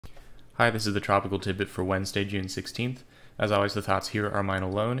Hi, this is the Tropical Tidbit for Wednesday, June 16th. As always, the thoughts here are mine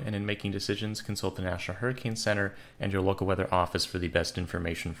alone, and in making decisions, consult the National Hurricane Center and your local weather office for the best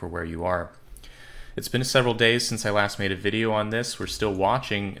information for where you are. It's been several days since I last made a video on this. We're still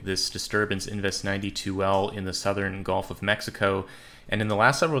watching this disturbance Invest 92L in the southern Gulf of Mexico, and in the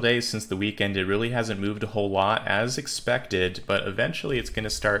last several days since the weekend, it really hasn't moved a whole lot as expected, but eventually it's going to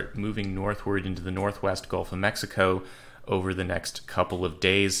start moving northward into the northwest Gulf of Mexico over the next couple of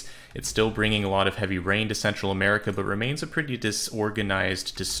days. It's still bringing a lot of heavy rain to Central America, but remains a pretty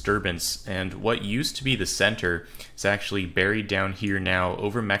disorganized disturbance. And what used to be the center is actually buried down here now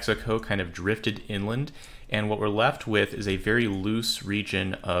over Mexico, kind of drifted inland. And what we're left with is a very loose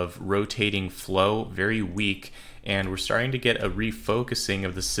region of rotating flow, very weak. And we're starting to get a refocusing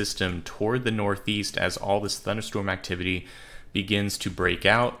of the system toward the northeast as all this thunderstorm activity begins to break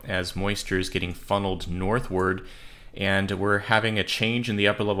out, as moisture is getting funneled northward. And we're having a change in the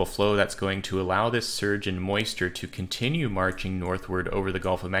upper level flow that's going to allow this surge in moisture to continue marching northward over the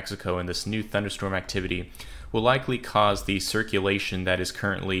Gulf of Mexico, and this new thunderstorm activity will likely cause the circulation that is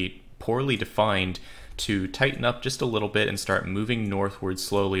currently poorly defined to tighten up just a little bit and start moving northward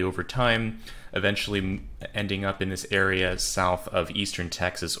slowly over time, eventually ending up in this area south of eastern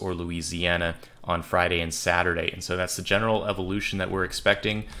Texas or Louisiana on Friday and Saturday. And so that's the general evolution that we're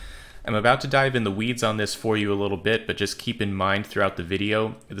expecting. I'm about to dive in the weeds on this for you a little bit, but just keep in mind throughout the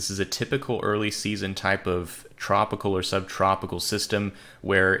video, this is a typical early season type of tropical or subtropical system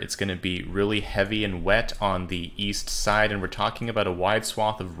where it's going to be really heavy and wet on the east side, and we're talking about a wide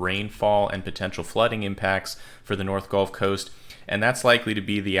swath of rainfall and potential flooding impacts for the North Gulf Coast, and that's likely to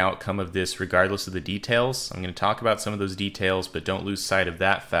be the outcome of this regardless of the details. I'm going to talk about some of those details, but don't lose sight of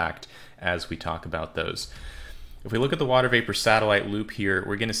that fact as we talk about those. If we look at the water vapor satellite loop here,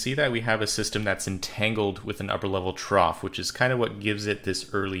 we're going to see that we have a system that's entangled with an upper level trough, which is kind of what gives it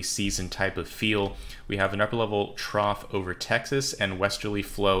this early season type of feel. We have an upper level trough over Texas and westerly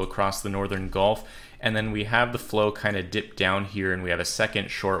flow across the northern Gulf, and then we have the flow kind of dip down here, and we have a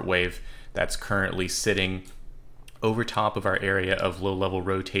second short wave that's currently sitting over top of our area of low-level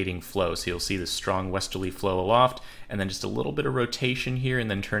rotating flow. So you'll see this strong westerly flow aloft, and then just a little bit of rotation here, and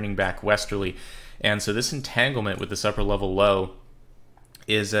then turning back westerly. And so this entanglement with this upper level low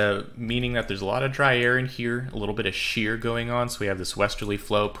is meaning that there's a lot of dry air in here, a little bit of shear going on. So we have this westerly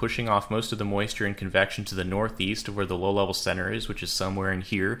flow pushing off most of the moisture and convection to the northeast of where the low level center is, which is somewhere in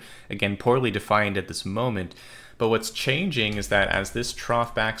here. Again, poorly defined at this moment. But what's changing is that as this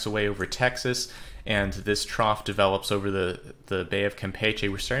trough backs away over Texas and this trough develops over the Bay of Campeche,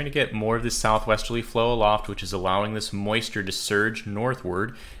 we're starting to get more of this southwesterly flow aloft, which is allowing this moisture to surge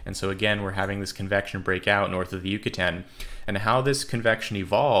northward. And so again, we're having this convection break out north of the Yucatan. And how this convection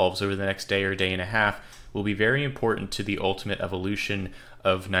evolves over the next day or day and a half will be very important to the ultimate evolution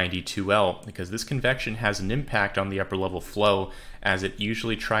of 92L, because this convection has an impact on the upper level flow, as it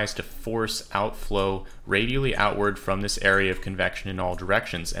usually tries to force outflow radially outward from this area of convection in all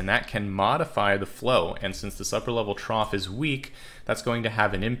directions, and that can modify the flow. And since this upper level trough is weak, that's going to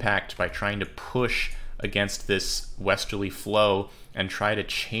have an impact by trying to push against this westerly flow and try to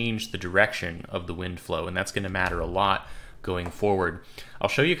change the direction of the wind flow, and that's going to matter a lot going forward. I'll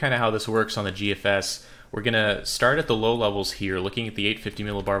show you kind of how this works on the GFS. We're going to start at the low levels here, looking at the 850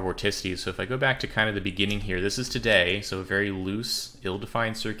 millibar vorticities. So if I go back to kind of the beginning here, this is today, so a very loose,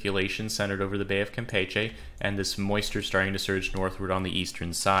 ill-defined circulation centered over the Bay of Campeche, and this moisture starting to surge northward on the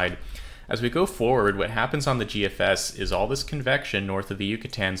eastern side. As we go forward, what happens on the GFS is all this convection north of the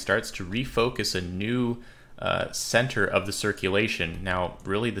Yucatan starts to refocus a new center of the circulation. Now,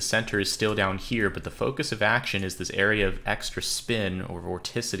 really the center is still down here, but the focus of action is this area of extra spin or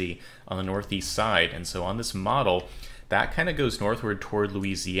vorticity on the northeast side. And so on this model, that kind of goes northward toward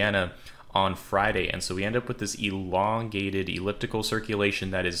Louisiana on Friday. And so we end up with this elongated elliptical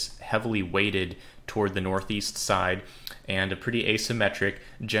circulation that is heavily weighted toward the northeast side, and a pretty asymmetric,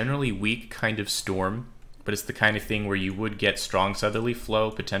 generally weak kind of storm. But it's the kind of thing where you would get strong southerly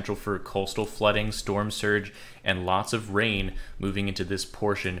flow, potential for coastal flooding, storm surge, and lots of rain moving into this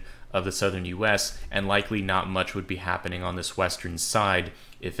portion of the southern U.S., and likely not much would be happening on this western side,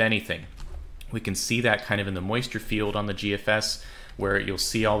 if anything. We can see that kind of in the moisture field on the GFS, where you'll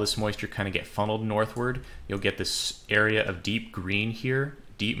see all this moisture kind of get funneled northward. You'll get this area of deep green here,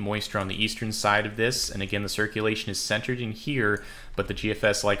 deep moisture on the eastern side of this, and again the circulation is centered in here, but the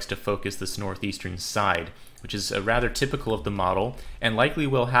GFS likes to focus this northeastern side, which is rather typical of the model and likely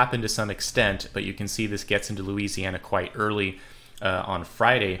will happen to some extent. But you can see this gets into Louisiana quite early on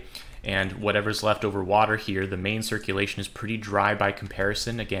Friday, and whatever's left over water here, the main circulation is pretty dry by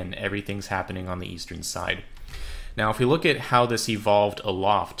comparison. Again, everything's happening on the eastern side. Now if we look at how this evolved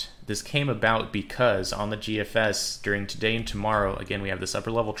aloft, this came about because on the GFS during today and tomorrow, again, we have this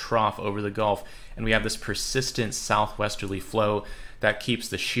upper level trough over the Gulf, and we have this persistent southwesterly flow that keeps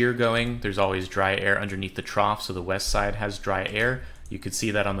the shear going. There's always dry air underneath the trough, so the west side has dry air. You could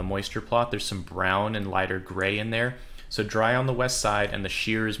see that on the moisture plot. There's some brown and lighter gray in there. So dry on the west side, and the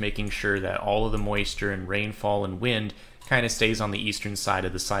shear is making sure that all of the moisture and rainfall and wind kind of stays on the eastern side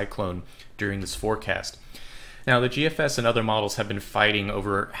of the cyclone during this forecast. Now, the GFS and other models have been fighting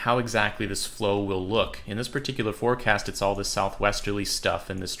over how exactly this flow will look. In this particular forecast, it's all this southwesterly stuff,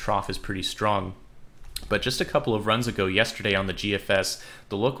 and this trough is pretty strong. But just a couple of runs ago, yesterday on the GFS,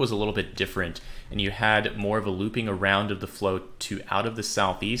 the look was a little bit different, and you had more of a looping around of the flow to out of the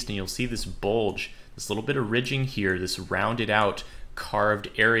southeast, and you'll see this bulge, this little bit of ridging here, this rounded out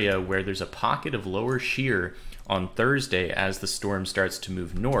carved area where there's a pocket of lower shear on Thursday as the storm starts to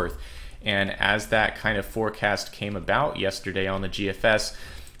move north. And as that kind of forecast came about yesterday on the GFS,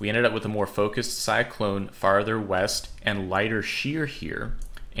 we ended up with a more focused cyclone farther west and lighter shear here,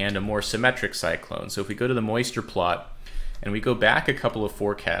 and a more symmetric cyclone. So if we go to the moisture plot and we go back a couple of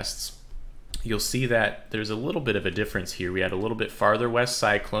forecasts, you'll see that there's a little bit of a difference here. We had a little bit farther west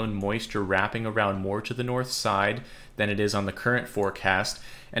cyclone, moisture wrapping around more to the north side than it is on the current forecast,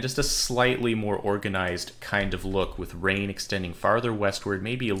 and just a slightly more organized kind of look with rain extending farther westward,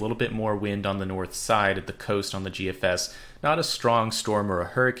 maybe a little bit more wind on the north side at the coast on the GFS. Not a strong storm or a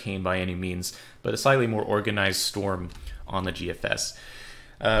hurricane by any means, but a slightly more organized storm on the GFS.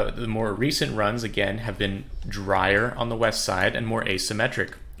 The more recent runs, again, have been drier on the west side and more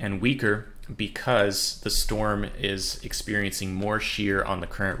asymmetric and weaker because the storm is experiencing more shear on the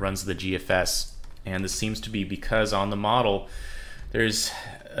current runs of the GFS. And this seems to be because on the model, there's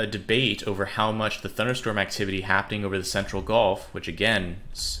a debate over how much the thunderstorm activity happening over the central Gulf, which again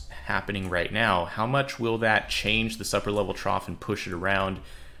is happening right now, how much will that change this upper level trough and push it around?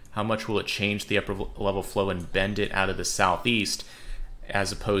 How much will it change the upper level flow and bend it out of the southeast,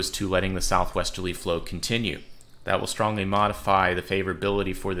 as opposed to letting the southwesterly flow continue? That will strongly modify the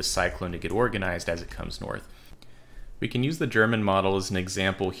favorability for this cyclone to get organized as it comes north. We can use the German model as an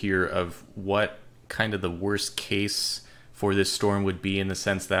example here of what kind of the worst case for this storm would be, in the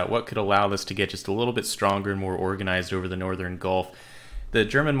sense that what could allow this to get just a little bit stronger and more organized over the northern Gulf. The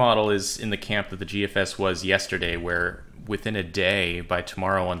German model is in the camp that the GFS was yesterday, where within a day, by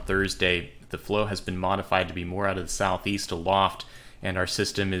tomorrow on Thursday, the flow has been modified to be more out of the southeast aloft, and our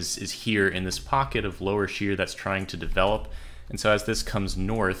system is here in this pocket of lower shear that's trying to develop. And so as this comes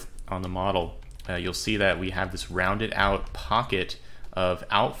north on the model, you'll see that we have this rounded out pocket of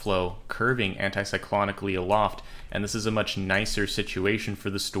outflow curving anticyclonically aloft, and this is a much nicer situation for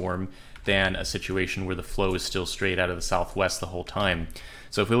the storm than a situation where the flow is still straight out of the southwest the whole time.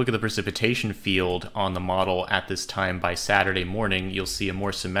 So if we look at the precipitation field on the model at this time by Saturday morning, you'll see a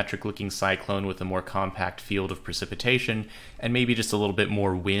more symmetric looking cyclone with a more compact field of precipitation, and maybe just a little bit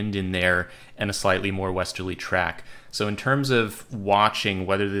more wind in there and a slightly more westerly track. So in terms of watching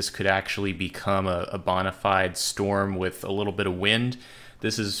whether this could actually become a bona fide storm with a little bit of wind,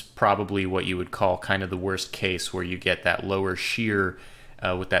 this is probably what you would call kind of the worst case, where you get that lower shear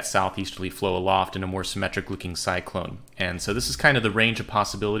with that southeasterly flow aloft and a more symmetric looking cyclone. And so this is kind of the range of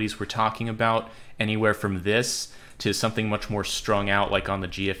possibilities we're talking about, anywhere from this to something much more strung out like on the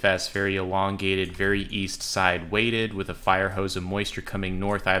GFS, very elongated, very east side weighted, with a fire hose of moisture coming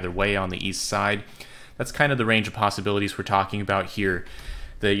north either way on the east side. That's kind of the range of possibilities we're talking about here.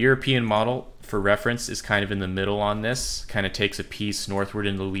 The European model, for reference, is kind of in the middle on this, kind of takes a piece northward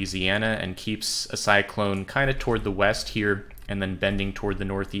in Louisiana and keeps a cyclone kind of toward the west here, and then bending toward the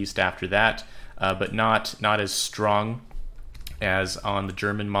northeast after that, but not as strong as on the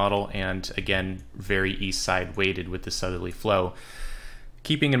German model, and again, very east side weighted with the southerly flow.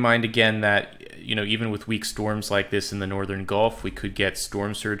 Keeping in mind again that, you know, even with weak storms like this in the northern Gulf, we could get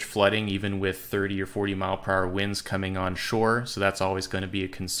storm surge flooding even with 30 or 40 mile per hour winds coming on shore, so that's always going to be a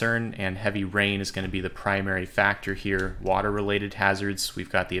concern, and heavy rain is going to be the primary factor here. Water related hazards,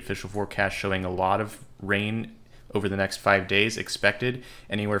 we've got the official forecast showing a lot of rain over the next 5 days expected,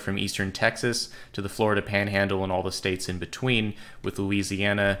 anywhere from eastern Texas to the Florida Panhandle and all the states in between, with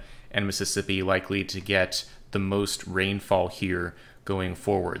Louisiana and Mississippi likely to get the most rainfall here going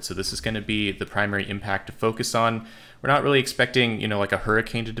forward. So this is going to be the primary impact to focus on. We're not really expecting, you know, like a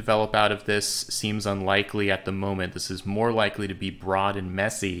hurricane to develop out of this. Seems unlikely at the moment. This is more likely to be broad and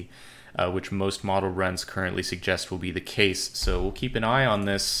messy, which most model runs currently suggest will be the case. So we'll keep an eye on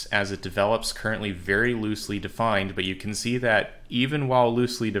this as it develops. Currently very loosely defined, but you can see that even while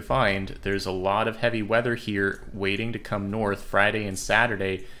loosely defined, there's a lot of heavy weather here waiting to come north Friday and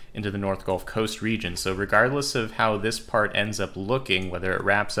Saturday, into the North Gulf Coast region. So regardless of how this part ends up looking, whether it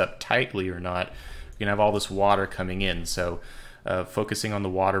wraps up tightly or not, we're going to have all this water coming in. So focusing on the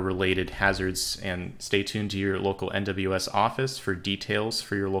water-related hazards, and stay tuned to your local NWS office for details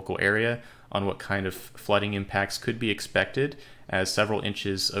for your local area on what kind of flooding impacts could be expected, as several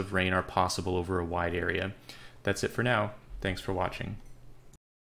inches of rain are possible over a wide area. That's it for now. Thanks for watching.